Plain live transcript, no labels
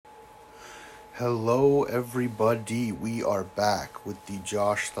Hello, everybody. We are back with the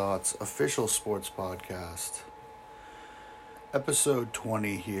Josh Thoughts official sports podcast, episode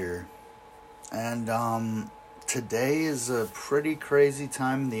 20 here. And today is a pretty crazy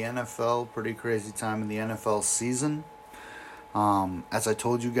time in the NFL, pretty crazy time in the NFL season. As I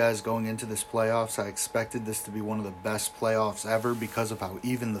told you guys going into this playoffs, I expected this to be one of the best playoffs ever because of how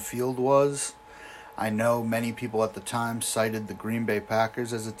even the field was. I know many people at the time cited the Green Bay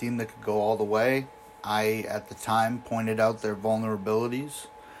Packers as a team that could go all the way. I, at the time, pointed out their vulnerabilities.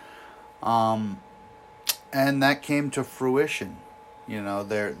 And that came to fruition. You know,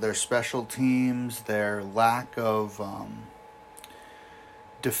 their special teams, their lack of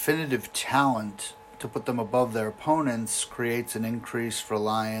definitive talent to put them above their opponents creates an increased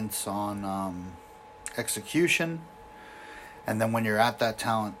reliance on execution. And then when you're at that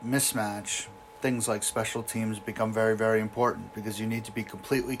talent mismatch, things like special teams become very, very important because you need to be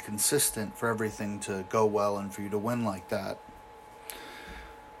completely consistent for everything to go well and for you to win like that.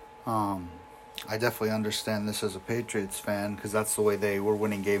 I definitely understand this as a Patriots fan because that's the way they were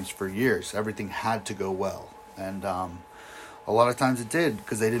winning games for years. Everything had to go well. And a lot of times it did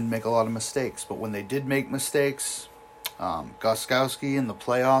because they didn't make a lot of mistakes. But when they did make mistakes, Gostkowski in the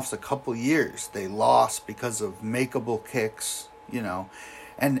playoffs a couple years, they lost because of makeable kicks, you know.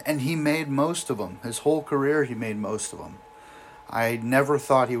 And he made most of them. His whole career, he made most of them. I never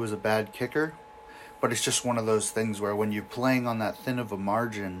thought he was a bad kicker, but it's just one of those things where when you're playing on that thin of a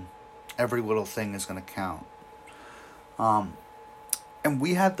margin, every little thing is going to count. And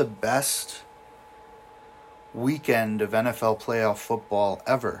we had the best weekend of NFL playoff football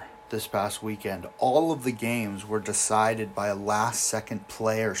ever this past weekend. All of the games were decided by a last-second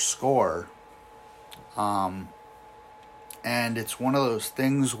play or score. And it's one of those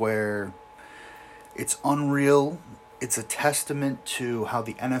things where it's unreal. It's a testament to how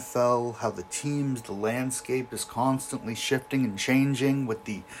the NFL, how the teams, the landscape is constantly shifting and changing with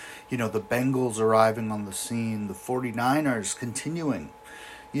the Bengals arriving on the scene, the 49ers continuing,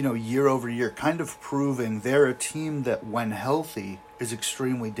 year over year, kind of proving they're a team that when healthy is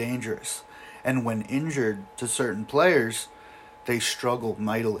extremely dangerous. And when injured to certain players, they struggle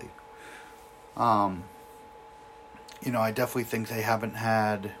mightily. I definitely think they haven't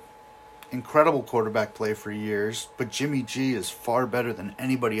had incredible quarterback play for years, but Jimmy G is far better than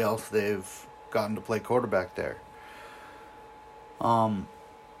anybody else they've gotten to play quarterback there. Looking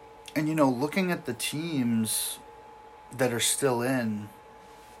at the teams that are still in,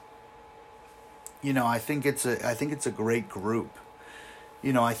 I think it's a great group.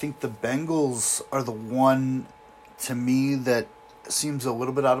 I think the Bengals are the one to me that seems a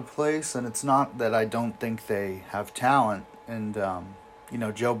little bit out of place, and it's not that I don't think they have talent. And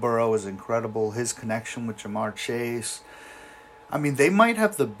Joe Burrow is incredible. His connection with Jamar Chase. I mean, they might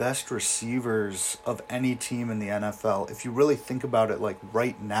have the best receivers of any team in the NFL. If you really think about it, like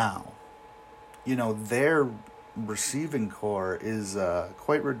right now, their receiving core is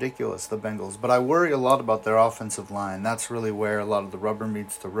quite ridiculous, the Bengals. But I worry a lot about their offensive line. That's really where a lot of the rubber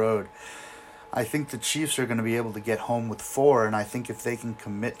meets the road. I think the Chiefs are going to be able to get home with 4, and I think if they can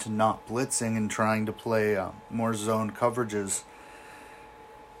commit to not blitzing and trying to play more zone coverages,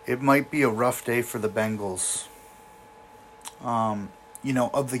 it might be a rough day for the Bengals. Of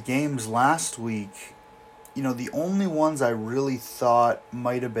the games last week, the only ones I really thought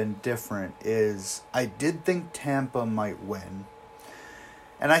might have been different is I did think Tampa might win.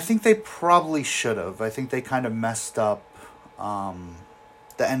 And I think they probably should have. I think they kind of messed up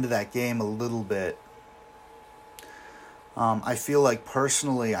the end of that game a little bit. I feel like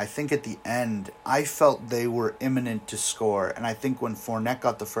personally, I think at the end, I felt they were imminent to score. And I think when Fournette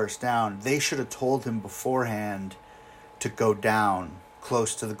got the first down, they should have told him beforehand to go down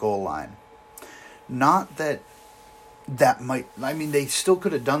close to the goal line. Not that might... I mean, they still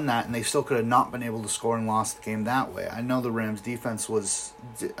could have done that, and they still could have not been able to score and lost the game that way. I know the Rams' defense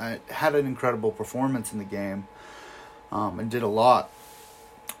had an incredible performance in the game and did a lot.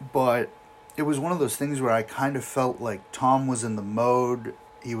 But it was one of those things where I kind of felt like Tom was in the mode,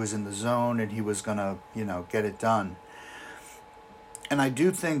 he was in the zone, and he was going to, get it done. And I do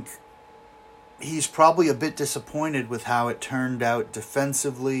think he's probably a bit disappointed with how it turned out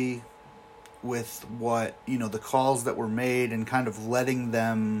defensively, with what, the calls that were made and kind of letting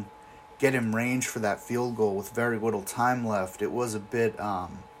them get him range for that field goal with very little time left. It was a bit,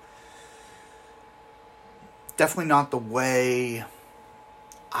 definitely not the way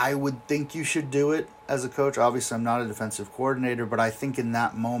I would think you should do it as a coach. Obviously, I'm not a defensive coordinator, but I think in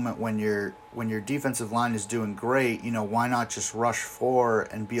that moment when your defensive line is doing great, why not just rush 4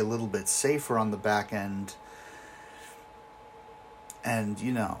 and be a little bit safer on the back end and,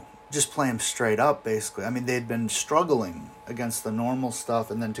 just play him straight up, basically. I mean, they'd been struggling against the normal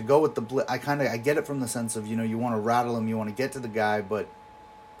stuff, and then to go with the blitz, I get it from the sense of, you want to rattle him, you want to get to the guy, but,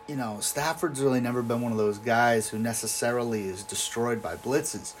 Stafford's really never been one of those guys who necessarily is destroyed by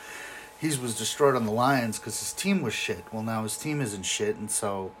blitzes. He was destroyed on the Lions because his team was shit. Well, now his team isn't shit, and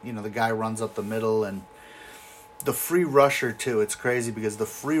so, the guy runs up the middle, and the free rusher, too, it's crazy because the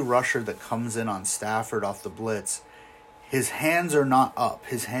free rusher that comes in on Stafford off the blitz, his hands are not up.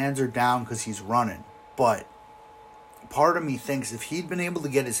 His hands are down because he's running. But part of me thinks if he'd been able to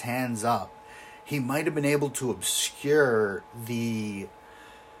get his hands up, he might have been able to obscure the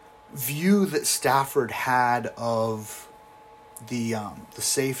view that Stafford had of the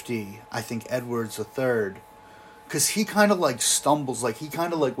safety, I think Edwards III, because he kind of stumbles, he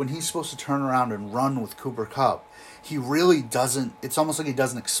kind of when he's supposed to turn around and run with Cooper Kupp, he really doesn't. It's almost like he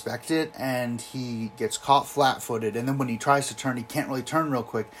doesn't expect it, and he gets caught flat-footed, and then when he tries to turn, he can't really turn real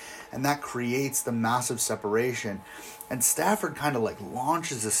quick, and that creates the massive separation. And Stafford kind of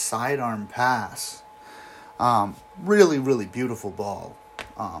launches a sidearm pass. Really, really beautiful ball.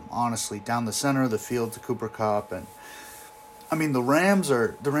 Honestly, down the center of the field to Cooper Kupp, and I mean the Rams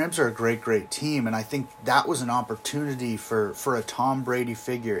are a great team, and I think that was an opportunity for a Tom Brady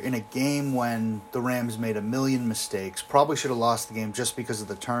figure in a game when the Rams made a million mistakes. Probably should have lost the game just because of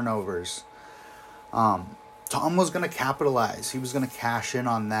the turnovers. Tom was going to capitalize. He was going to cash in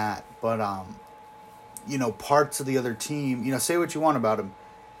on that, but parts of the other team, say what you want about him,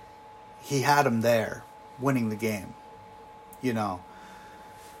 he had him there winning the game,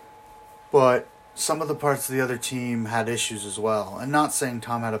 but some of the parts of the other team had issues as well. And not saying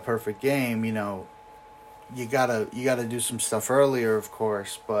Tom had a perfect game, you gotta do some stuff earlier, of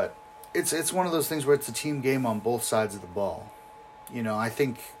course, but it's one of those things where it's a team game on both sides of the ball. I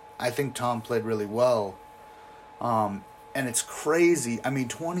think Tom played really well. And it's crazy. I mean,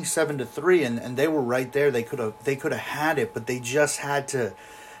 27-3, and they were right there. They could have had it, but they just had to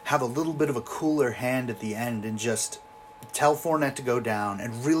have a little bit of a cooler hand at the end and just tell Fournette to go down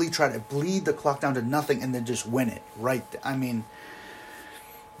and really try to bleed the clock down to nothing and then just win it. Right? I mean,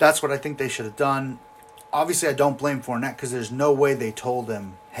 that's what I think they should have done. Obviously, I don't blame Fournette because there's no way they told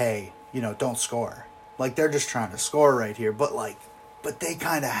him, hey, don't score. They're just trying to score right here. But they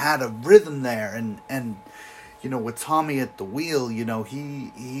kind of had a rhythm there. And with Tommy at the wheel,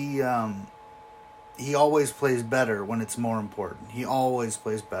 he always plays better when it's more important. He always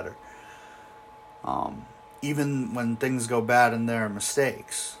plays better. Even when things go bad and there are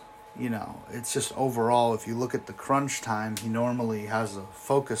mistakes, it's just overall, if you look at the crunch time, he normally has a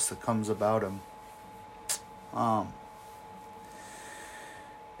focus that comes about him.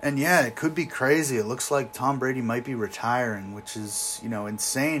 And yeah, it could be crazy. It looks like Tom Brady might be retiring, which is,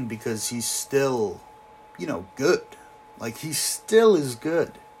 insane because he's still, good. He still is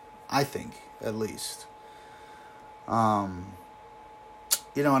good, I think, at least. And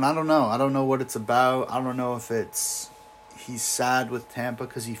I don't know. I don't know what it's about. I don't know if he's sad with Tampa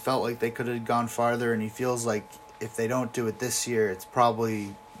because he felt like they could have gone farther, and he feels like if they don't do it this year, it's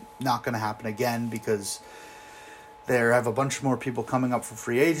probably not going to happen again because they have a bunch more people coming up for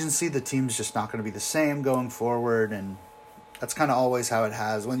free agency. The team's just not going to be the same going forward, and that's kind of always how it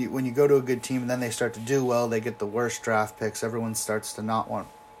has. When you go to a good team and then they start to do well, they get the worst draft picks. Everyone starts to not want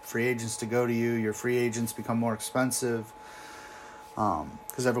free agents to go to you. Your free agents become more expensive.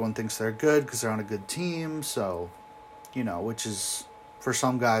 Because everyone thinks they're good because they're on a good team. So, which is, for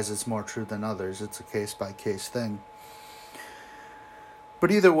some guys, it's more true than others. It's a case-by-case thing. But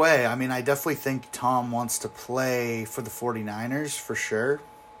either way, I mean, I definitely think Tom wants to play for the 49ers, for sure.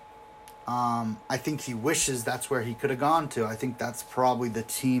 I think he wishes that's where he could have gone to. I think that's probably the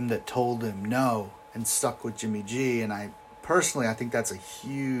team that told him no and stuck with Jimmy G. And I think that's a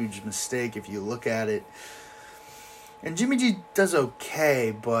huge mistake if you look at it. And Jimmy G does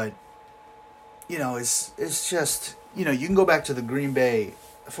okay, but, it's just, you can go back to the Green Bay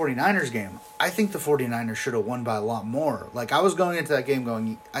 49ers game. I think the 49ers should have won by a lot more. I was going into that game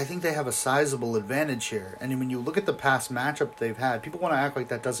going, I think they have a sizable advantage here. And when you look at the past matchup they've had, people want to act like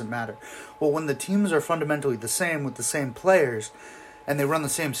that doesn't matter. Well, when the teams are fundamentally the same with the same players, and they run the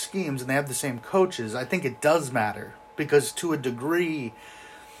same schemes, and they have the same coaches, I think it does matter. Because to a degree,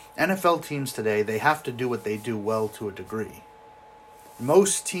 NFL teams today, they have to do what they do well to a degree.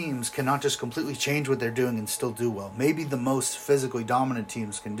 Most teams cannot just completely change what they're doing and still do well. Maybe the most physically dominant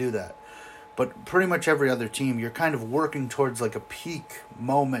teams can do that. But pretty much every other team, you're kind of working towards a peak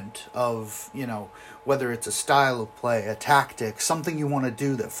moment of, whether it's a style of play, a tactic, something you want to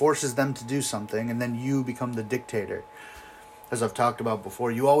do that forces them to do something, and then you become the dictator. As I've talked about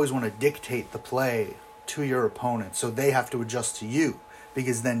before, you always want to dictate the play to your opponent, so they have to adjust to you.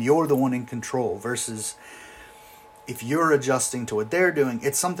 because then you're the one in control versus if you're adjusting to what they're doing,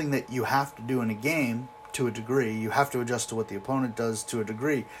 it's something that you have to do in a game to a degree. You have to adjust to what the opponent does to a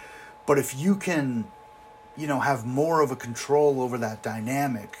degree. But if you can, have more of a control over that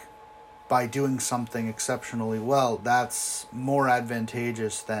dynamic by doing something exceptionally well, that's more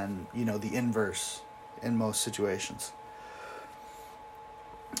advantageous than, the inverse in most situations.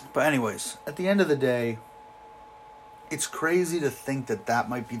 But anyways, at the end of the day, it's crazy to think that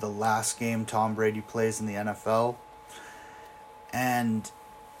might be the last game Tom Brady plays in the NFL. And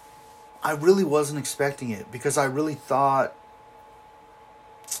I really wasn't expecting it because I really thought,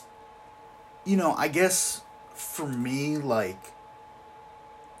 I guess for me,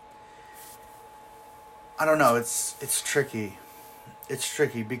 I don't know, it's tricky. It's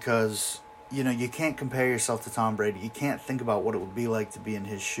tricky because, you can't compare yourself to Tom Brady. You can't think about what it would be like to be in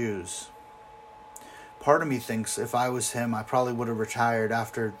his shoes. Part of me thinks if I was him, I probably would have retired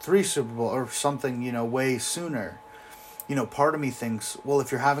after 3 Super Bowl or something, way sooner. Part of me thinks, well,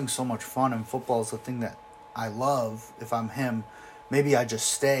 if you're having so much fun and football is the thing that I love, if I'm him, maybe I just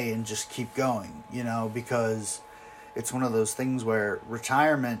stay and just keep going, because it's one of those things where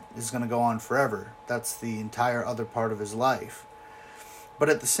retirement is going to go on forever. That's the entire other part of his life. But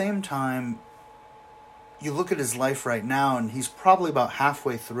at the same time, you look at his life right now and he's probably about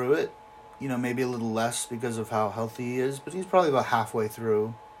halfway through it, maybe a little less because of how healthy he is, but he's probably about halfway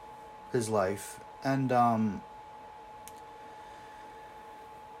through his life. And,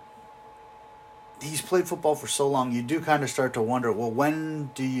 he's played football for so long, you do kind of start to wonder, well, when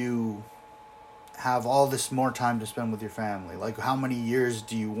do you have all this more time to spend with your family? Like, how many years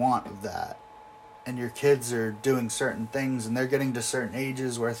do you want of that? And your kids are doing certain things, and they're getting to certain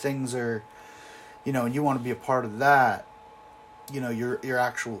ages where things are, and you want to be a part of that, your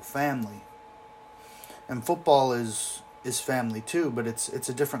actual family. And football is family too, but it's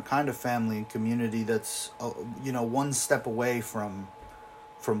a different kind of family and community that's, one step away from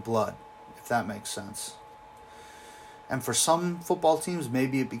blood. If that makes sense. And for some football teams,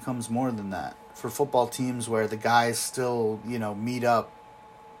 maybe it becomes more than that. For football teams where the guys still, meet up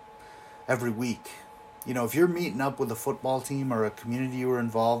every week. If you're meeting up with a football team or a community you were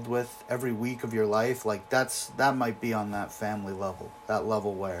involved with every week of your life, that might be on that family level. That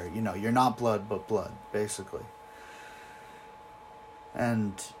level where, you're not blood but blood, basically.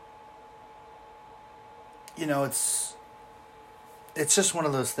 And, it's just one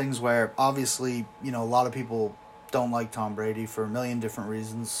of those things where obviously, a lot of people don't like Tom Brady for a million different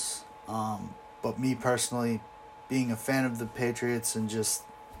reasons. But me personally, being a fan of the Patriots and just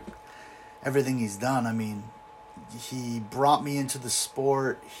everything he's done, I mean, he brought me into the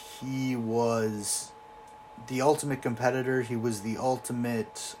sport. He was the ultimate competitor. He was the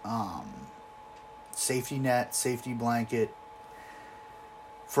ultimate safety net, safety blanket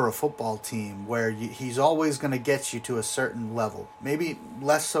for a football team where he's always going to get you to a certain level. Maybe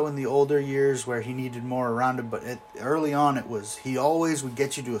less so in the older years where he needed more around him, but early on he always would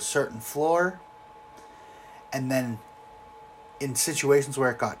get you to a certain floor, and then in situations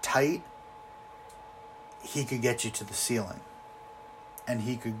where it got tight, he could get you to the ceiling. And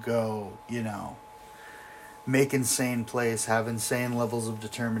he could go, make insane plays, have insane levels of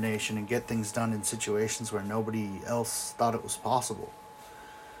determination, and get things done in situations where nobody else thought it was possible.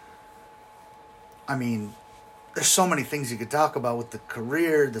 I mean, there's so many things you could talk about with the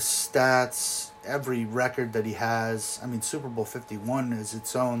career, the stats, every record that he has. I mean, Super Bowl 51 is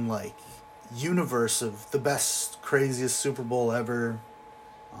its own, universe of the best, craziest Super Bowl ever.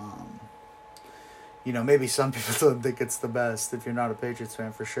 Maybe some people don't think it's the best if you're not a Patriots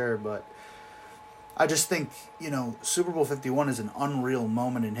fan for sure, but I just think, Super Bowl 51 is an unreal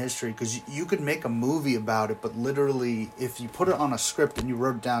moment in history because you could make a movie about it, but literally, if you put it on a script and you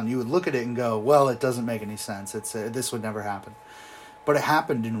wrote it down, you would look at it and go, well, it doesn't make any sense. This would never happen. But it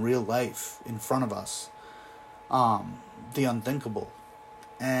happened in real life in front of us. The unthinkable.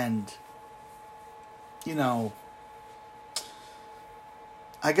 And,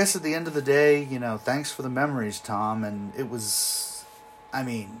 I guess at the end of the day, thanks for the memories, Tom. And it was,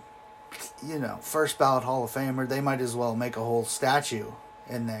 first ballot Hall of Famer. They might as well make a whole statue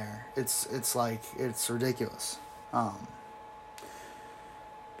in there. It's ridiculous.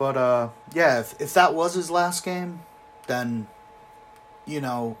 But if that was his last game, then,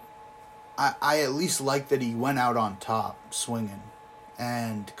 I at least like that he went out on top swinging.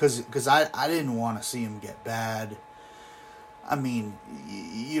 And because I didn't want to see him get bad. I mean,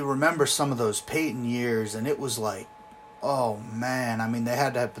 you remember some of those Peyton years, and it was Oh man, I mean they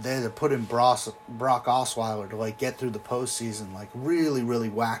had to put in Brock Osweiler to like get through the postseason, like really really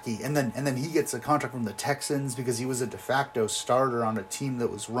wacky, and then he gets a contract from the Texans because he was a de facto starter on a team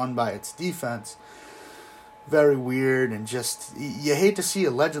that was run by its defense. Very weird, and just you hate to see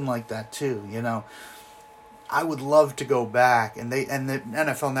a legend like that too. You know, I would love to go back, and the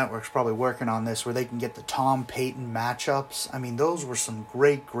NFL Network's probably working on this where they can get the Tom Payton matchups. I mean, those were some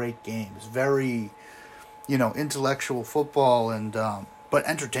great games. Very, you know, intellectual football and but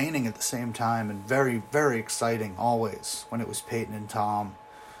entertaining at the same time, and very very exciting always when it was Peyton and Tom.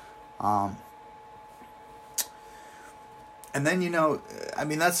 And then, you know, I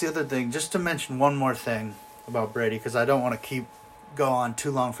mean, that's the other thing. Just to mention one more thing about Brady, because I don't want to go on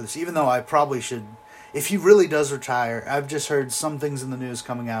too long for this, even though I probably should. If he really does retire, I've just heard some things in the news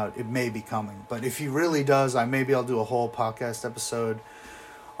coming out. It may be coming. But if he really does, maybe I'll do a whole podcast episode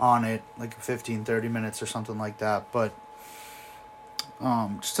on it, like 15, 30 minutes or something like that. But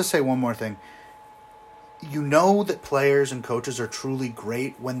just to say one more thing. You know that players and coaches are truly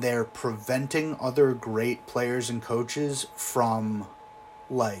great when they're preventing other great players and coaches from,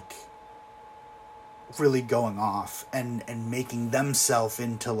 like, really going off and making themselves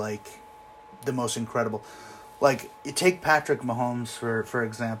into, like, the most incredible. Like, you take Patrick Mahomes, for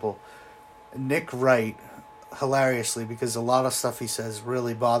example. Nick Wright, hilariously, because a lot of stuff he says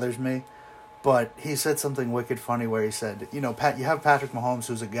really bothers me, but he said something wicked funny where he said, you know, you have Patrick Mahomes,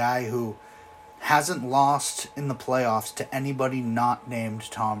 who's a guy who hasn't lost in the playoffs to anybody not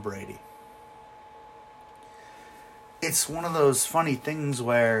named Tom Brady. It's one of those funny things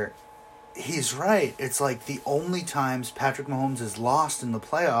where he's right. It's like the only times Patrick Mahomes has lost in the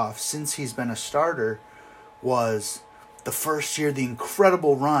playoffs since he's been a starter was the first year, the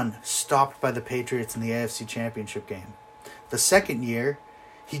incredible run stopped by the Patriots in the AFC Championship game. The second year,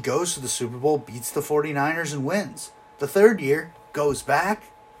 he goes to the Super Bowl, beats the 49ers, and wins. The third year, goes back,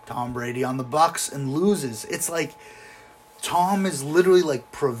 Tom Brady on the Bucs, and loses. It's like Tom is literally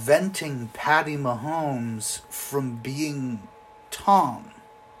like preventing Patty Mahomes from being Tom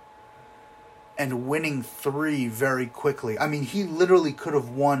and winning 3 very quickly. I mean, he literally could have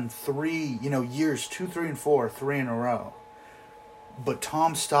won 3, years 2, 3, and 4, 3 in a row. But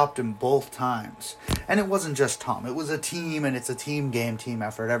Tom stopped him both times. And it wasn't just Tom. It was a team, and it's a team game, team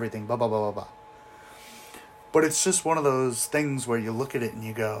effort, everything, blah, blah, blah, blah, blah. But it's just one of those things where you look at it and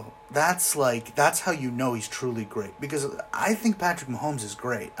you go, that's how you know he's truly great. Because I think Patrick Mahomes is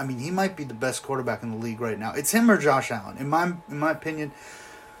great. I mean, he might be the best quarterback in the league right now. It's him or Josh Allen. In my opinion,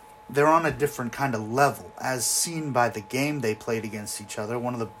 they're on a different kind of level, as seen by the game they played against each other.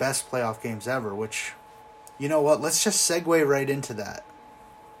 One of the best playoff games ever, which, you know what, let's just segue right into that.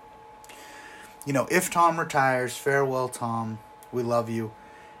 You know, if Tom retires, farewell, Tom. We love you.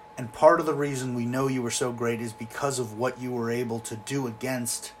 And part of the reason we know you were so great is because of what you were able to do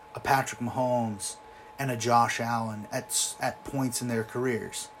against a Patrick Mahomes and a Josh Allen at points in their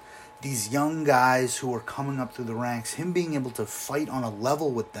careers. These young guys who are coming up through the ranks, him being able to fight on a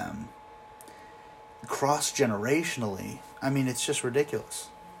level with them, cross-generationally, I mean, it's just ridiculous.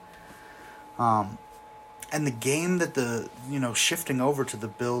 And the game that shifting over to the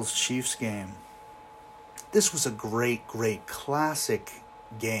Bills-Chiefs game, this was a great classic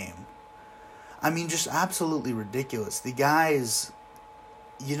game. I mean, just absolutely ridiculous. The guys,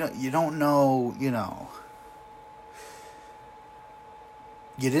 you don't know,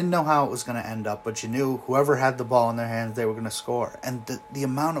 you didn't know how it was going to end up, but you knew whoever had the ball in their hands, they were going to score. And the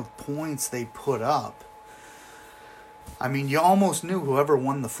amount of points they put up, I mean, you almost knew whoever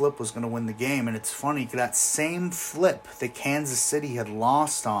won the flip was going to win the game. And it's funny, that same flip that Kansas City had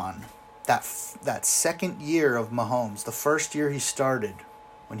lost on, that second year of Mahomes, the first year he started,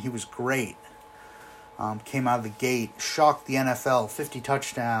 when he was great, came out of the gate, shocked the NFL, 50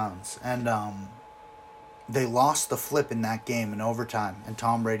 touchdowns, and they lost the flip in that game in overtime, and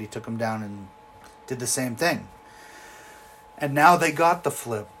Tom Brady took him down and did the same thing. And now they got the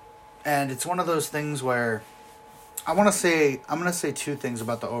flip, and it's one of those things where I'm going to say 2 things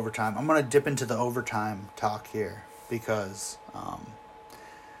about the overtime. I'm going to dip into the overtime talk here because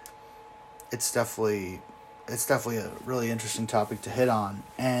it's definitely a really interesting topic to hit on.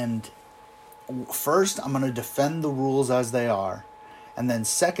 And first, I'm going to defend the rules as they are. And then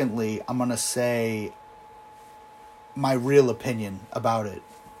secondly, I'm going to say my real opinion about it.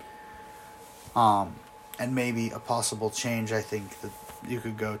 And maybe a possible change I think that you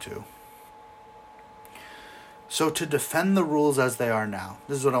could go to. So to defend the rules as they are now,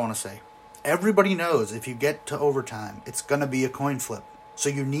 this is what I want to say. Everybody knows if you get to overtime, it's going to be a coin flip. So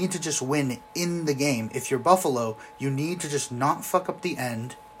you need to just win in the game. If you're Buffalo, you need to just not fuck up the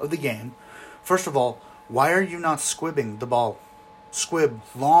end of the game. First of all, Why are you not squibbing the ball? Squib,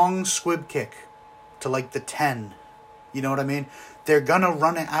 long squib kick to like the 10. You know what I mean? They're going to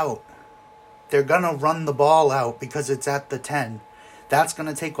run it out. They're going to run the ball out because it's at the 10. That's going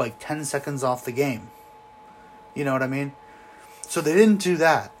to take like 10 seconds off the game. You know what I mean? So they didn't do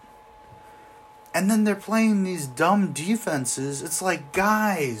that. And then they're playing these dumb defenses. It's like,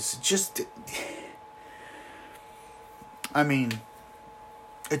 guys, just... I mean,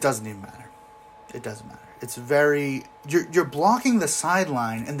 it doesn't even matter. It doesn't matter. It's very... You're blocking the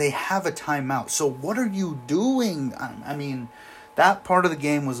sideline and they have a timeout. So what are you doing? I mean, that part of the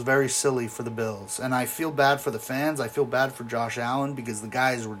game was very silly for the Bills. And I feel bad for the fans. I feel bad for Josh Allen because the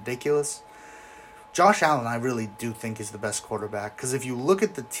guy is ridiculous. Josh Allen, I really do think, is the best quarterback. Because if you look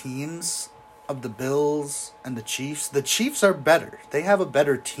at the teams of the Bills and the Chiefs are better. They have a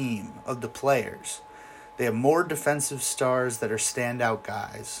better team of the players. They have more defensive stars that are standout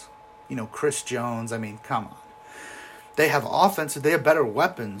guys. You know, Chris Jones, I mean, come on. They have offensive, they have better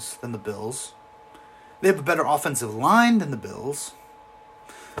weapons than the Bills. They have a better offensive line than the Bills.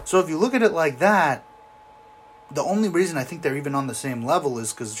 So if you look at it like that, the only reason I think they're even on the same level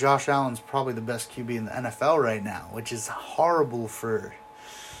is because Josh Allen's probably the best QB in the NFL right now, which is horrible for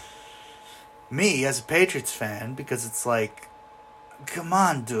me as a Patriots fan, because it's like, come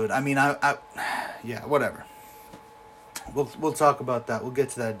on, dude. I mean, yeah, whatever. We'll talk about that. We'll get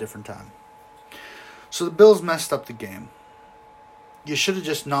to that at a different time. So the Bills messed up the game. You should have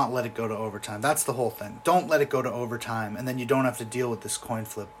just not let it go to overtime. That's the whole thing. Don't let it go to overtime, and then you don't have to deal with this coin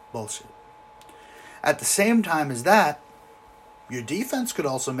flip bullshit. At the same time as that, your defense could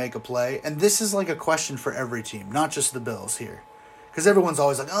also make a play, and this is like a question for every team, not just the Bills here. Because everyone's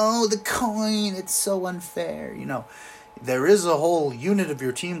always like, oh, the coin, it's so unfair. You know, there is a whole unit of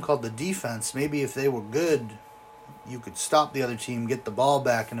your team called the defense. Maybe if they were good, you could stop the other team, get the ball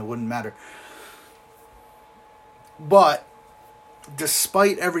back, and it wouldn't matter. But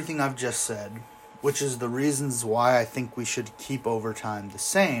despite everything I've just said, which is the reasons why I think we should keep overtime the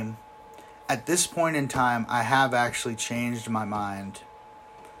same, at this point in time, I have actually changed my mind.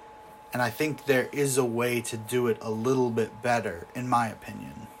 And I think there is a way to do it a little bit better, in my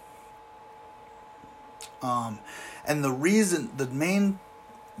opinion. And the main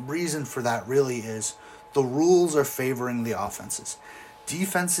reason for that really is the rules are favoring the offenses.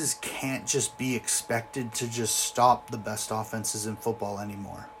 Defenses can't just be expected to just stop the best offenses in football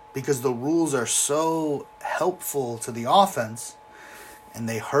anymore, because the rules are so helpful to the offense and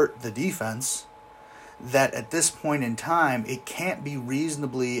they hurt the defense that at this point in time, it can't be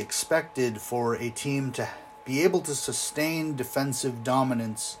reasonably expected for a team to be able to sustain defensive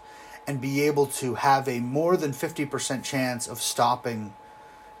dominance and be able to have a more than 50% chance of stopping,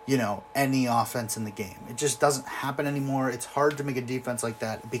 you know, any offense in the game. It just doesn't happen anymore. It's hard to make a defense like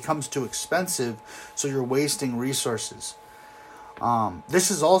that. It becomes too expensive, so you're wasting resources. This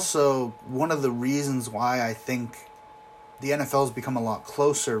is also one of the reasons why I think the NFL has become a lot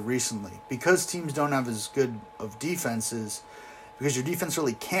closer recently, because teams don't have as good of defenses, because your defense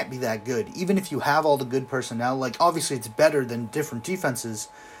really can't be that good. Even if you have all the good personnel, like obviously it's better than different defenses,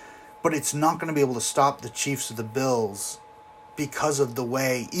 but it's not going to be able to stop the Chiefs or the Bills because of the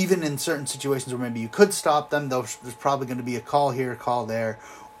way, even in certain situations where maybe you could stop them, there's probably going to be a call here, a call there,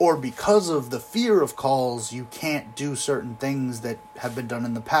 or because of the fear of calls, you can't do certain things that have been done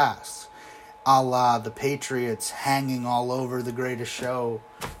in the past. A la the Patriots hanging all over the greatest show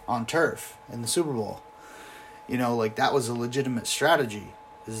on turf in the Super Bowl. You know, like that was a legitimate strategy.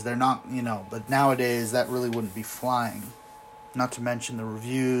 Is they're not, you know, but nowadays that really wouldn't be flying. Not to mention the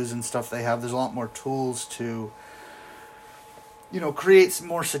reviews and stuff they have. There's a lot more tools to, you know, create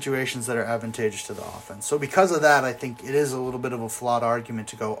more situations that are advantageous to the offense. So because of that, I think it is a little bit of a flawed argument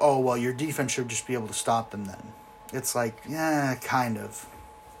to go, oh, well, your defense should just be able to stop them then. It's like, yeah, kind of.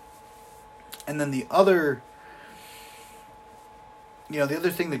 And then the other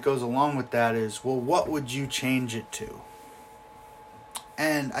thing that goes along with that is, well, what would you change it to?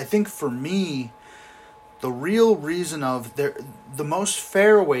 And I think for me, the real reason the most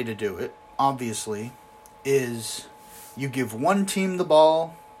fair way to do it, obviously, is you give one team the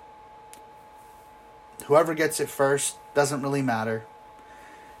ball. Whoever gets it first, doesn't really matter.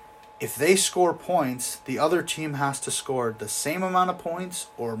 If they score points, the other team has to score the same amount of points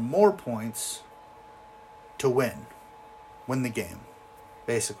or more points to win the game,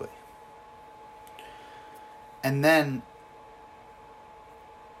 basically. And then,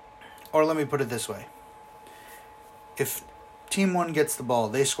 or let me put it this way. If Team 1 gets the ball,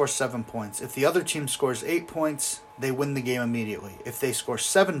 they score 7 points. If the other team scores 8 points, they win the game immediately. If they score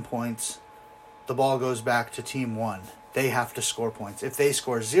 7 points, the ball goes back to Team 1. They have to score points. If they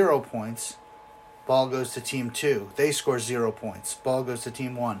score 0 points, Ball goes to team 2. They score 0 points. Ball goes to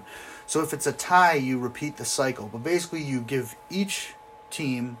team 1. So if it's a tie, you repeat the cycle. But basically, you give each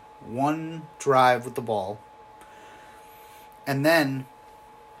team one drive with the ball, and then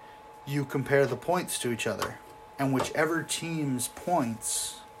you compare the points to each other. And whichever team's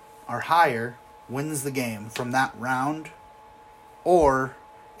points are higher wins the game from that round. Or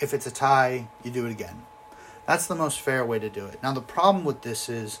if it's a tie, you do it again. That's the most fair way to do it. Now, the problem with this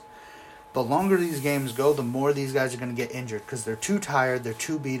is the longer these games go, the more these guys are going to get injured because they're too tired, they're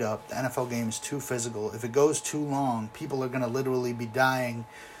too beat up. The NFL game is too physical. If it goes too long, people are going to literally be dying,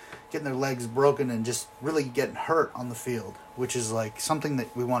 getting their legs broken, and just really getting hurt on the field, which is like something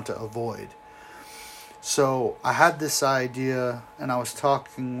that we want to avoid. So I had this idea, and I was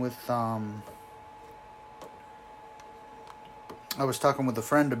talking with a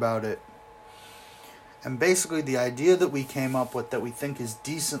friend about it. And basically the idea that we came up with that we think is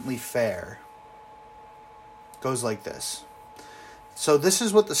decently fair goes like this. So this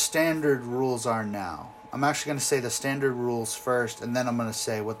is what the standard rules are now. I'm actually going to say the standard rules first, and then I'm going to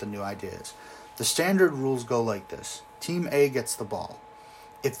say what the new idea is. The standard rules go like this. Team A gets the ball.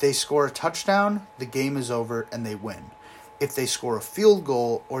 If they score a touchdown, the game is over and they win. If they score a field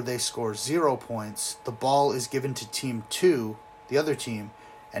goal or they score 0 points, the ball is given to team 2, the other team,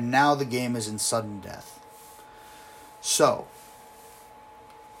 and now the game is in sudden death. So,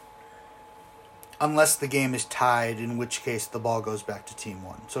 unless the game is tied, in which case the ball goes back to team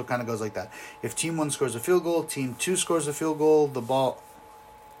 1. So it kind of goes like that. If team 1 scores a field goal, team 2 scores a field goal, the ball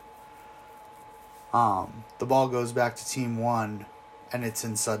goes back to team 1 and it's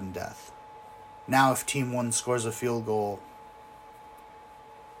in sudden death. Now if team 1 scores a field goal,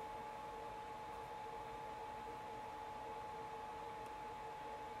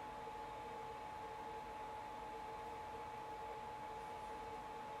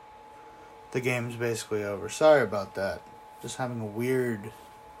 the game's basically over. Sorry about that. Just having a weird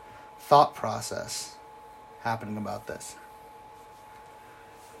thought process happening about this.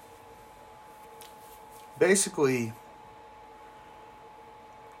 Basically,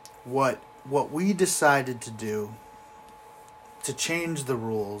 what we decided to do to change the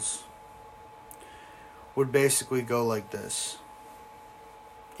rules would basically go like this.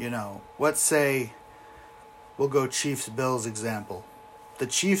 Let's say we'll go Chiefs-Bills example. The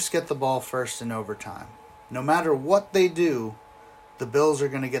Chiefs get the ball first in overtime. No matter what they do, the Bills are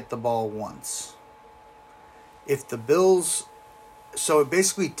going to get the ball once. If the Bills... So it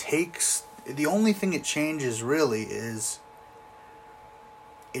basically takes... The only thing it changes really is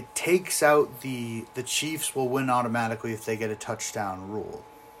it takes out the Chiefs will win automatically if they get a touchdown rule.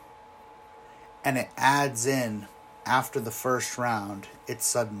 And it adds in, after the first round, it's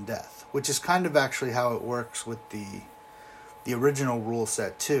sudden death. Which is kind of actually how it works with the original rule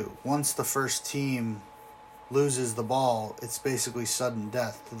set too. Once the first team loses the ball, it's basically sudden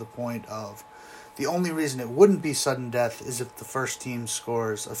death to the point of the only reason it wouldn't be sudden death is if the first team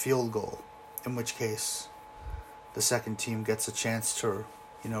scores a field goal, in which case the second team gets a chance to,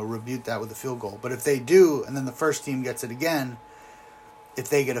 rebuke that with a field goal. But if they do, and then the first team gets it again, if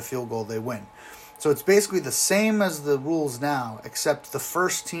they get a field goal, they win. So it's basically the same as the rules now, except the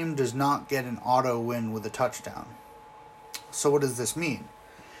first team does not get an auto win with a touchdown. So what does this mean?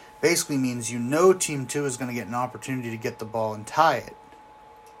 Basically means team 2 is going to get an opportunity to get the ball and tie it.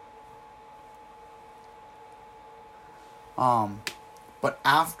 But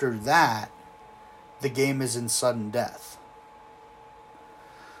after that, the game is in sudden death.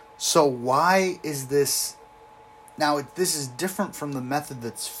 So why is this... Now, this is different from the method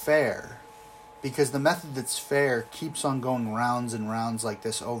that's fair, because the method that's fair keeps on going rounds and rounds like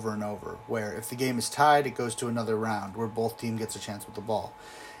this over and over, where if the game is tied, it goes to another round where both teams gets a chance with the ball.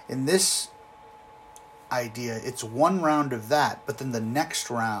 In this idea, it's one round of that, but then the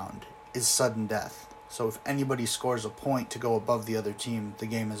next round is sudden death. So if anybody scores a point to go above the other team, the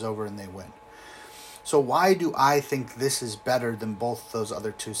game is over and they win. So why do I think this is better than both those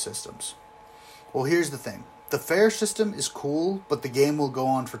other two systems? Well, here's the thing. The fair system is cool, but the game will go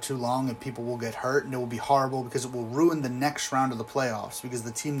on for too long and people will get hurt and it will be horrible because it will ruin the next round of the playoffs because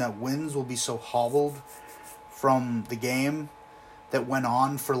the team that wins will be so hobbled from the game that went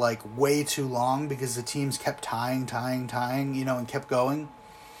on for way too long because the teams kept tying, and kept going.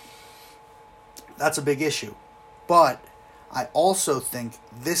 That's a big issue. But I also think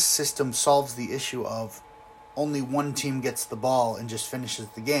this system solves the issue of only one team gets the ball and just finishes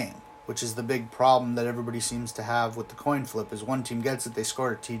the game, which is the big problem that everybody seems to have with the coin flip, is one team gets it, they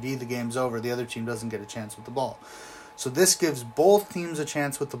score a TD, the game's over, the other team doesn't get a chance with the ball. So this gives both teams a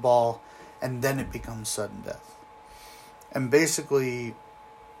chance with the ball, and then it becomes sudden death. And basically,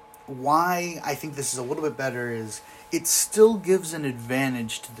 why I think this is a little bit better is it still gives an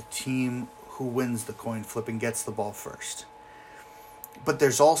advantage to the team who wins the coin flip and gets the ball first. But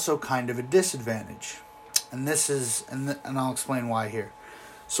there's also kind of a disadvantage. And this is, and I'll explain why here.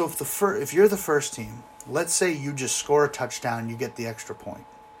 So if you're the first team, let's say you just score a touchdown, you get the extra point.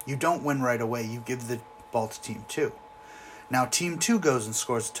 You don't win right away, you give the ball to team 2. Now team 2 goes and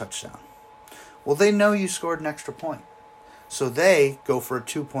scores a touchdown. Well, they know you scored an extra point. So they go for a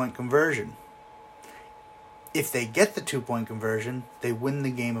 2-point conversion. If they get the 2-point conversion, they win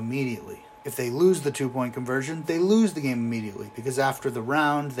the game immediately. If they lose the 2-point conversion, they lose the game immediately. Because after the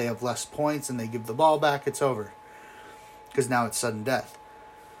round, they have less points and they give the ball back, it's over. Because now it's sudden death.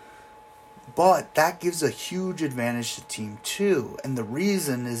 But that gives a huge advantage to Team 2. And the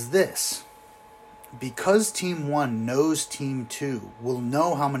reason is this. Because Team 1 knows Team 2 will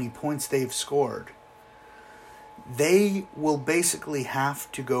know how many points they've scored, they will basically have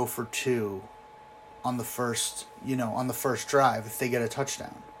to go for 2 on the first drive if they get a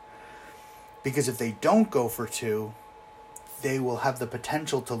touchdown. Because if they don't go for 2, they will have the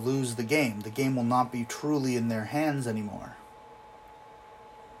potential to lose the game. The game will not be truly in their hands anymore.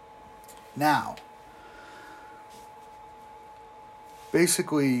 Now,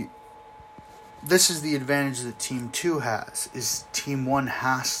 basically, this is the advantage that Team 2 has, is Team 1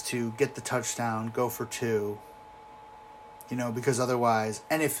 has to get the touchdown, go for 2, because otherwise,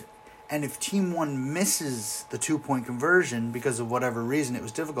 and if Team 1 misses the 2-point conversion because of whatever reason it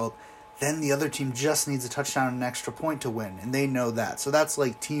was difficult, then the other team just needs a touchdown and an extra point to win, and they know that. So that's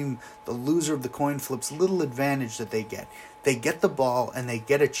like the loser of the coin flip's little advantage that they get. They get the ball and they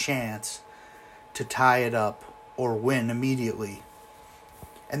get a chance to tie it up or win immediately.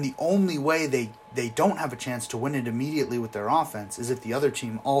 And the only way they don't have a chance to win it immediately with their offense is if the other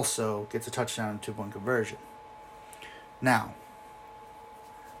team also gets a touchdown and 2-point conversion. Now,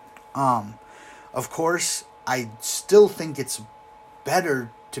 of course, I still think it's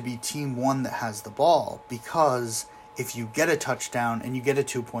better to be Team 1 that has the ball, because if you get a touchdown and you get a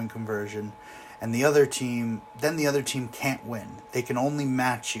 2-point conversion and the other team can't win. They can only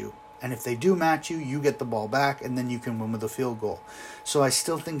match you. And if they do match you, you get the ball back, and then you can win with a field goal. So I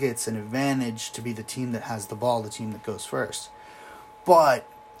still think it's an advantage to be the team that has the ball, the team that goes first. But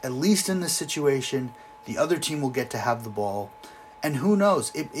at least in this situation, the other team will get to have the ball. And who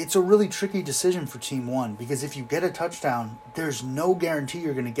knows? It's a really tricky decision for Team 1, because if you get a touchdown, there's no guarantee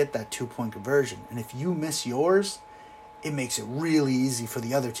you're going to get that 2-point conversion. And if you miss yours, it makes it really easy for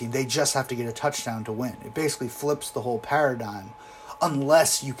the other team. They just have to get a touchdown to win. It basically flips the whole paradigm,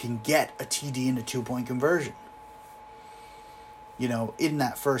 unless you can get a TD and a 2-point conversion, in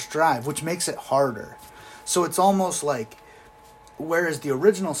that first drive, which makes it harder. So it's almost like, whereas the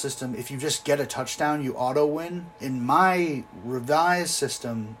original system, if you just get a touchdown, you auto-win. In my revised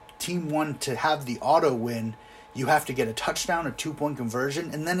system, Team 1, to have the auto-win, you have to get a touchdown, a 2-point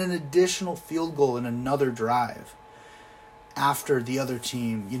conversion, and then an additional field goal in another drive after the other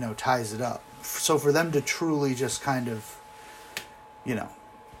team, ties it up. So for them to truly just kind of,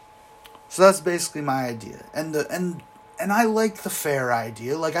 So that's basically my idea. And I like the fair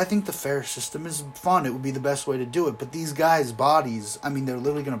idea. Like, I think the fair system is fun. It would be the best way to do it. But these guys' bodies, they're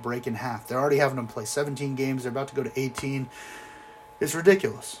literally going to break in half. They're already having them play 17 games. They're about to go to 18. It's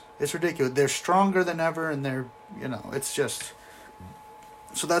ridiculous. They're stronger than ever, and they're, it's just...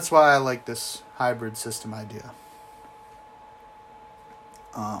 So that's why I like this hybrid system idea.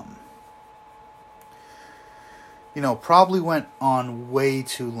 Probably went on way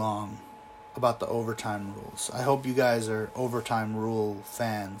too long about the overtime rules. I hope you guys are overtime rule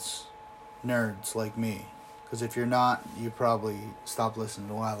fans, nerds like me. Because if you're not, you probably stopped listening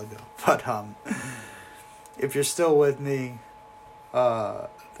a while ago. But if you're still with me,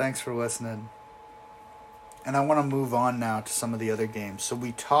 thanks for listening. And I want to move on now to some of the other games. So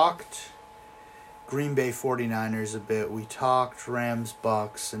we talked Green Bay 49ers a bit. We talked Rams,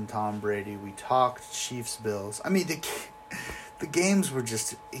 Bucks, and Tom Brady. We talked Chiefs, Bills. The games were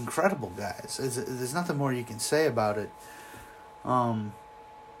just incredible, guys. There's nothing more you can say about it. And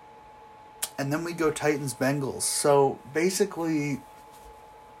then we go Titans, Bengals. So basically,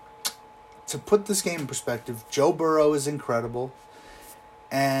 to put this game in perspective, Joe Burrow is incredible.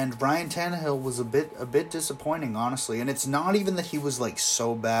 And Ryan Tannehill was a bit disappointing, honestly. And it's not even that he was,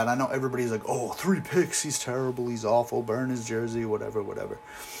 so bad. I know everybody's like, 3 picks, he's terrible, he's awful, burn his jersey, whatever.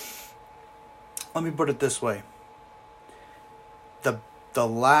 Let me put it this way. The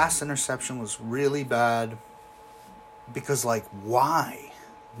last interception was really bad because, why?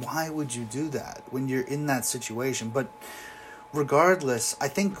 Why would you do that when you're in that situation? But regardless, I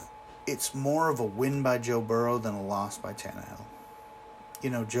think it's more of a win by Joe Burrow than a loss by Tannehill.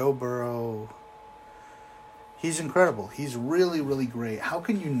 Joe Burrow, he's incredible. He's really, really great. How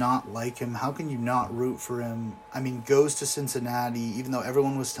can you not like him? How can you not root for him? I mean, goes to Cincinnati, even though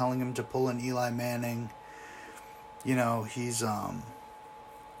everyone was telling him to pull an Eli Manning. He's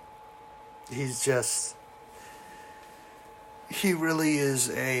just, he really is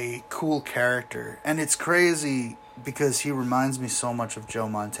a cool character. And it's crazy because he reminds me so much of Joe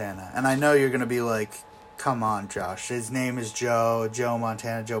Montana. And I know you're going to be like, come on, Josh. His name is Joe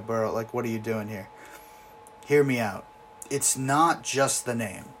Montana, Joe Burrow. Like, what are you doing here? Hear me out. It's not just the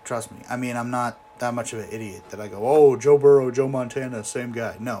name. Trust me. I mean, I'm not that much of an idiot that I go, oh, Joe Burrow, Joe Montana, same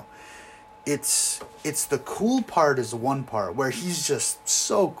guy. No. It's the cool part is one part where he's just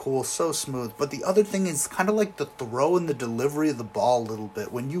so cool, so smooth. But the other thing is kind of like the throw and the delivery of the ball a little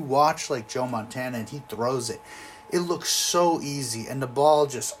bit. When you watch like Joe Montana and he throws it, it looks so easy. And the ball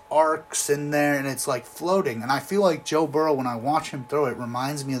just arcs in there and it's like floating. And I feel like Joe Burrow, when I watch him throw it,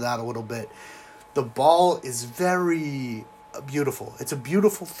 reminds me of that a little bit. The ball is very beautiful. It's a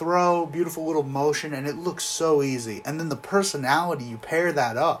beautiful throw, beautiful little motion, and it looks so easy. And then the personality, you pair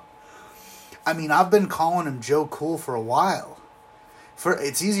that up. I mean, I've been calling him Joe Cool for a while.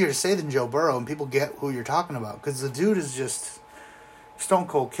 It's easier to say than Joe Burrow, and people get who you're talking about, because the dude is just stone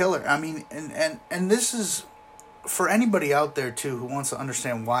cold killer. I mean, and this is for anybody out there too who wants to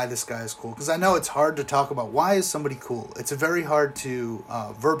understand why this guy is cool, because I know it's hard to talk about why is somebody cool. It's very hard to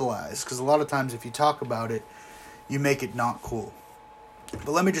verbalize, because a lot of times if you talk about it, you make it not cool. But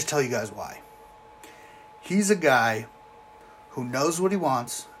let me just tell you guys why. He's a guy who knows what he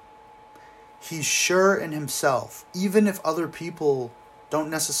wants. He's sure in himself, even if other people don't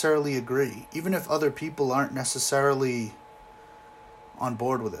necessarily agree, even if other people aren't necessarily on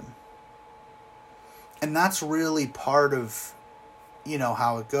board with him. And that's really part of,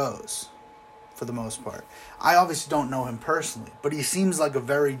 how it goes, for the most part. I obviously don't know him personally, but he seems like a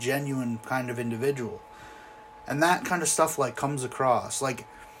very genuine kind of individual. And that kind of stuff, comes across.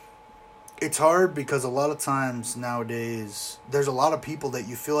 It's hard because a lot of times nowadays, there's a lot of people that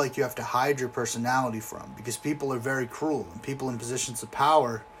you feel like you have to hide your personality from, because people are very cruel, and people in positions of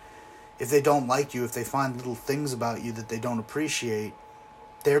power, if they don't like you, if they find little things about you that they don't appreciate,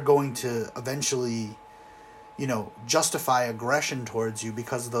 they're going to eventually, justify aggression towards you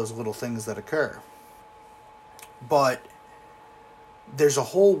because of those little things that occur. But there's a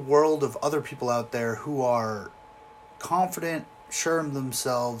whole world of other people out there who are confident, sure of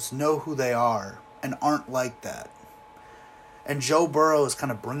themselves, know who they are, and aren't like that. And Joe Burrow is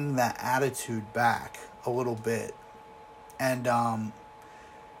kind of bringing that attitude back a little bit. And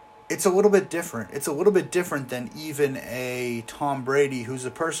it's a little bit different. It's a little bit different than even a Tom Brady, who's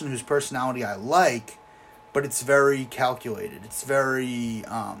a person whose personality I like, but it's very calculated. It's very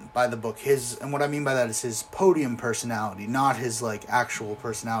by the book. And what I mean by that is his podium personality, not his actual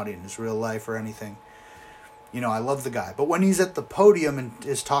personality in his real life or anything. I love the guy. But when he's at the podium and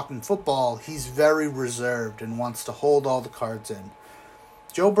is talking football, he's very reserved and wants to hold all the cards in.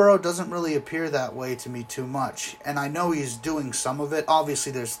 Joe Burrow doesn't really appear that way to me too much. And I know he's doing some of it.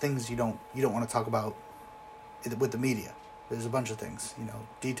 Obviously, there's things you don't want to talk about with the media. There's a bunch of things,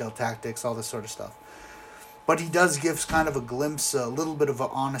 detailed tactics, all this sort of stuff. But he does give kind of a glimpse, a little bit of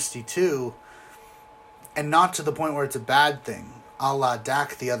honesty too. And not to the point where it's a bad thing. A la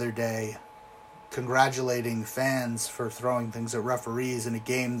Dak the other day, congratulating fans for throwing things at referees in a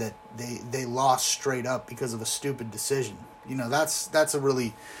game that they lost straight up because of a stupid decision. That's a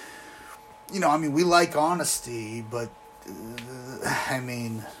really, we like honesty, but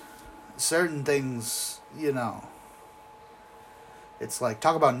certain things, it's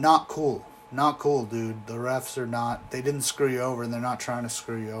talk about not cool. Not cool, dude. The refs they didn't screw you over, and they're not trying to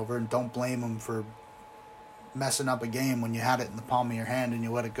screw you over, and don't blame them for messing up a game when you had it in the palm of your hand and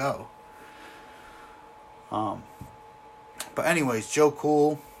you let it go. But anyways, Joe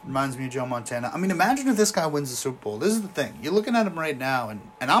Cool reminds me of Joe Montana. I mean, imagine if this guy wins the Super Bowl. This is the thing. You're looking at him right now, and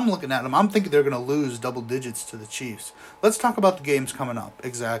I'm looking at him. I'm thinking they're going to lose double digits to the Chiefs. Let's talk about the games coming up.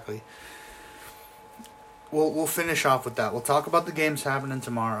 Exactly. We'll finish off with that. We'll talk about the games happening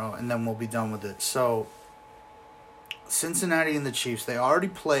tomorrow, and then we'll be done with it. So, Cincinnati and the Chiefs, they already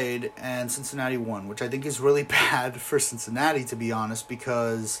played, and Cincinnati won, which I think is really bad for Cincinnati, to be honest,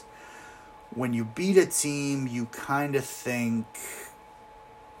 because when you beat a team, you kind of think,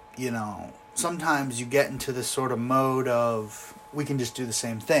 sometimes you get into this sort of mode of, we can just do the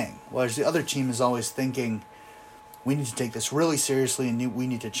same thing. Whereas the other team is always thinking, we need to take this really seriously and we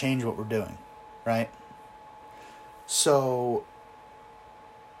need to change what we're doing, right? So,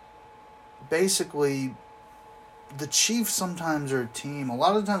 basically, the Chiefs sometimes are a team. A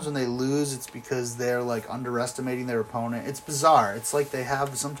lot of times when they lose, it's because they're like underestimating their opponent. It's bizarre. It's like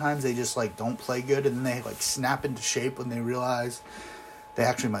sometimes they just like don't play good, and then they like snap into shape when they realize they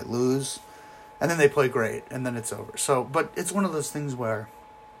actually might lose, and then they play great, and then it's over. So, but it's one of those things where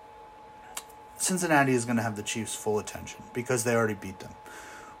Cincinnati is going to have the Chiefs' full attention because they already beat them,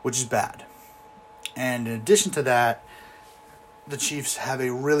 which is bad. And in addition to that, the Chiefs have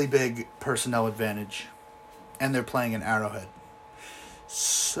a really big personnel advantage, and they're playing in Arrowhead.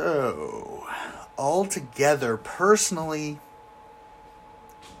 So, altogether, personally,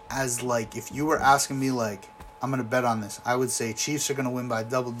 as like, if you were asking me like, I'm going to bet on this, I would say Chiefs are going to win by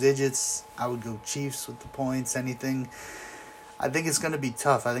double digits. I would go Chiefs with the points, anything. I think it's going to be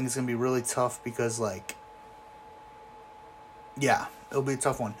tough. I think it's going to be really tough because, like, yeah, it'll be a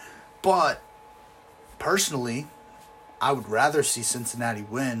tough one. But, personally, I would rather see Cincinnati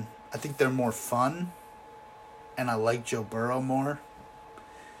win. I think they're more fun, and I like Joe Burrow more.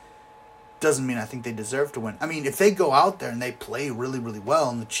 Doesn't mean I think they deserve to win. I mean, if they go out there and they play really, really well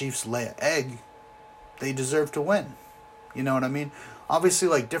and the Chiefs lay an egg, they deserve to win. You know what I mean? Obviously,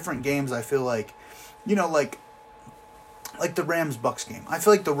 like, different games, I feel like, you know, like the Rams-Bucks game. I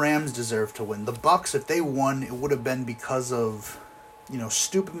feel like the Rams deserve to win. The Bucks, if they won, it would have been because of, you know,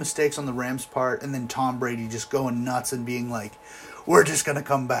 stupid mistakes on the Rams' part, and then Tom Brady just going nuts and being like, we're just going to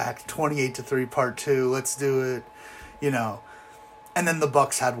come back, 28-3 part 2, let's do it, you know. And then the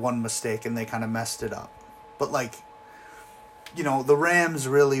Bucks had one mistake, and they kind of messed it up. But, like, you know, the Rams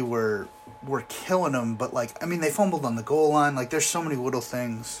really were killing them, but, like, I mean, they fumbled on the goal line. Like, there's so many little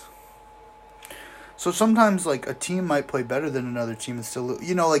things. So sometimes, like, a team might play better than another team and still,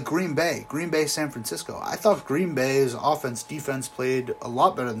 you know, like Green Bay, San Francisco. I thought Green Bay's defense played a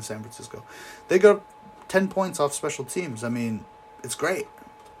lot better than San Francisco. They got 10 points off special teams. I mean, it's great.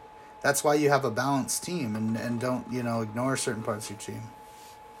 That's why you have a balanced team and don't, you know, ignore certain parts of your team.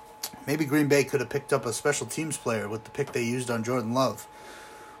 Maybe Green Bay could have picked up a special teams player with the pick they used on Jordan Love,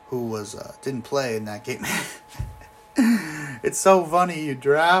 who didn't play in that game. It's so funny. You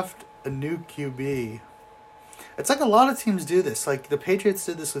draft a new QB. It's like a lot of teams do this. Like, the Patriots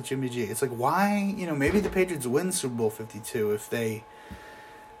did this with Jimmy G. It's like, why, you know, maybe the Patriots win Super Bowl 52 if they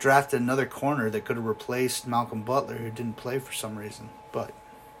drafted another corner that could have replaced Malcolm Butler, who didn't play for some reason. But,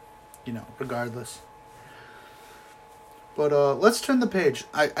 you know, regardless. But let's turn the page.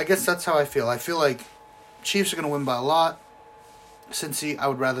 I guess that's how I feel. I feel like Chiefs are going to win by a lot. Cincy, I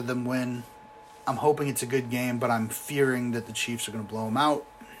would rather them win. I'm hoping it's a good game, but I'm fearing that the Chiefs are going to blow them out,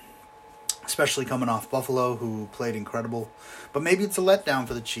 especially coming off Buffalo, who played incredible. But maybe it's a letdown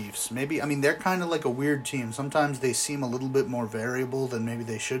for the Chiefs. Maybe, I mean, they're kind of like a weird team. Sometimes they seem a little bit more variable than maybe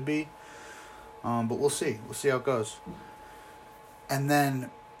they should be. But we'll see. We'll see how it goes. And then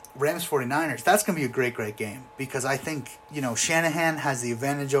Rams 49ers, that's going to be a great, great game. Because I think, you know, Shanahan has the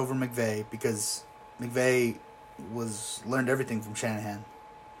advantage over McVay because McVay learned everything from Shanahan.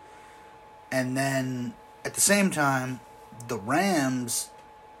 And then, at the same time, the Rams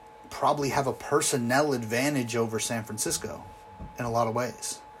probably have a personnel advantage over San Francisco in a lot of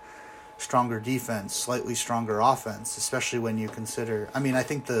ways. Stronger defense, slightly stronger offense, especially when you consider... I mean, I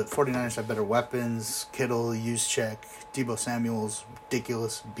think the 49ers have better weapons. Kittle, Juszczyk, Deebo Samuel's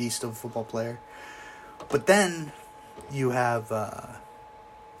ridiculous beast of a football player. But then you have the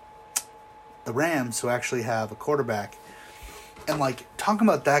Rams, who actually have a quarterback. And, like, talking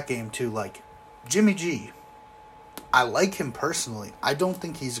about that game, too, like, Jimmy G, I like him personally. I don't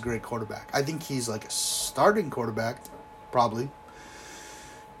think he's a great quarterback. I think he's, like, a starting quarterback, probably.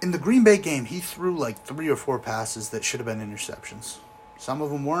 In the Green Bay game, he threw, like, 3 or 4 passes that should have been interceptions. Some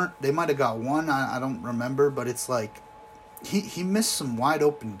of them weren't. They might have got one. I don't remember, but it's, like, he missed some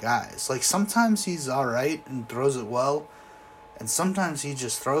wide-open guys. Like, sometimes he's all right and throws it well, and sometimes he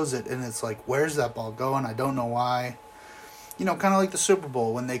just throws it, and it's like, where's that ball going? I don't know why. You know, kind of like the Super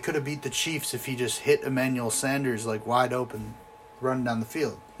Bowl when they could have beat the Chiefs if he just hit Emmanuel Sanders, like, wide open, running down the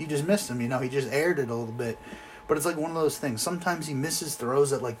field. He just missed him, you know. He just aired it a little bit. But it's like one of those things. Sometimes he misses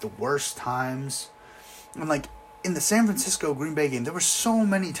throws at, like, the worst times. And, like, in the San Francisco-Green Bay game, there were so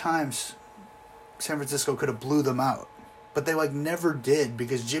many times San Francisco could have blew them out. But they, like, never did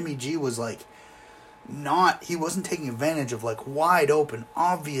because Jimmy G was, like, he wasn't taking advantage of, like, wide open,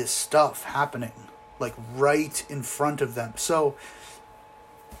 obvious stuff happening, like, right in front of them. So,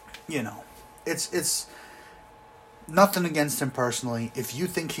 you know, it's nothing against him personally. If you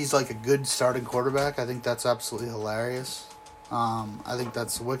think he's, like, a good starting quarterback, I think that's absolutely hilarious. I think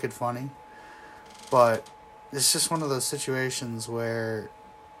that's wicked funny. But it's just one of those situations where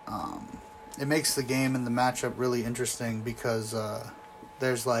it makes the game and the matchup really interesting because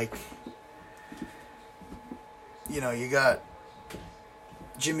there's, like, you got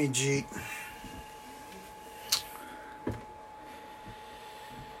Jimmy G.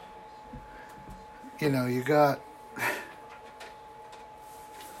 You got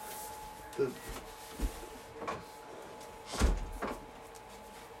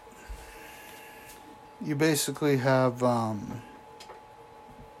you basically have a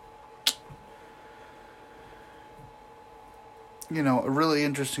really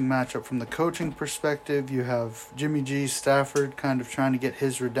interesting matchup from the coaching perspective. You have Jimmy G, Stafford kind of trying to get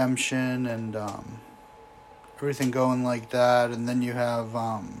his redemption and everything going like that. And then you have,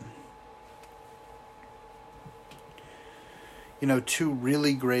 two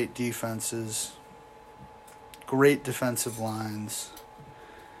really great defenses, great defensive lines.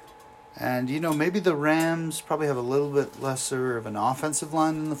 And, maybe the Rams probably have a little bit lesser of an offensive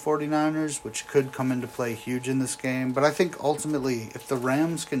line than the 49ers, which could come into play huge in this game. But I think ultimately, if the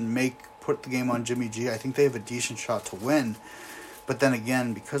Rams can put the game on Jimmy G, I think they have a decent shot to win. But then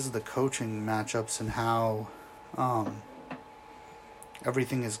again, because of the coaching matchups and how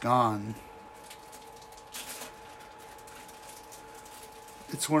everything is gone,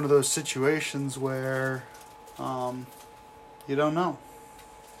 it's one of those situations where you don't know.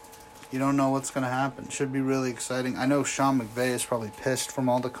 You don't know what's going to happen. Should be really exciting. I know Sean McVay is probably pissed from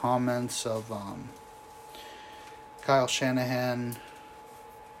all the comments of Kyle Shanahan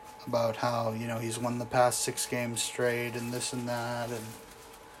about how, he's won the past 6 games straight and this and that and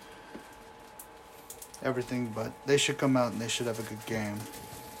everything. But they should come out and they should have a good game.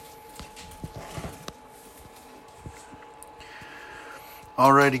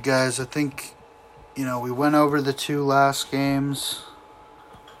 Alrighty, guys. I think, we went over the 2 last games.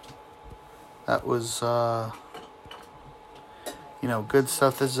 That was, good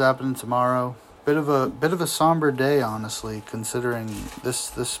stuff. This is happening tomorrow. Bit of a somber day, honestly, considering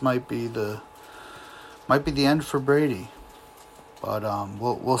this might be the end for Brady. But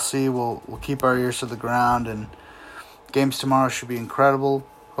we'll see. We'll keep our ears to the ground, and games tomorrow should be incredible.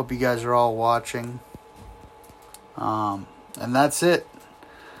 Hope you guys are all watching. And that's it.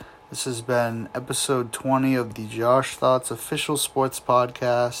 This has been episode 20 of the Josh Thoughts official sports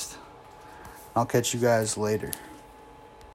podcast. I'll catch you guys later.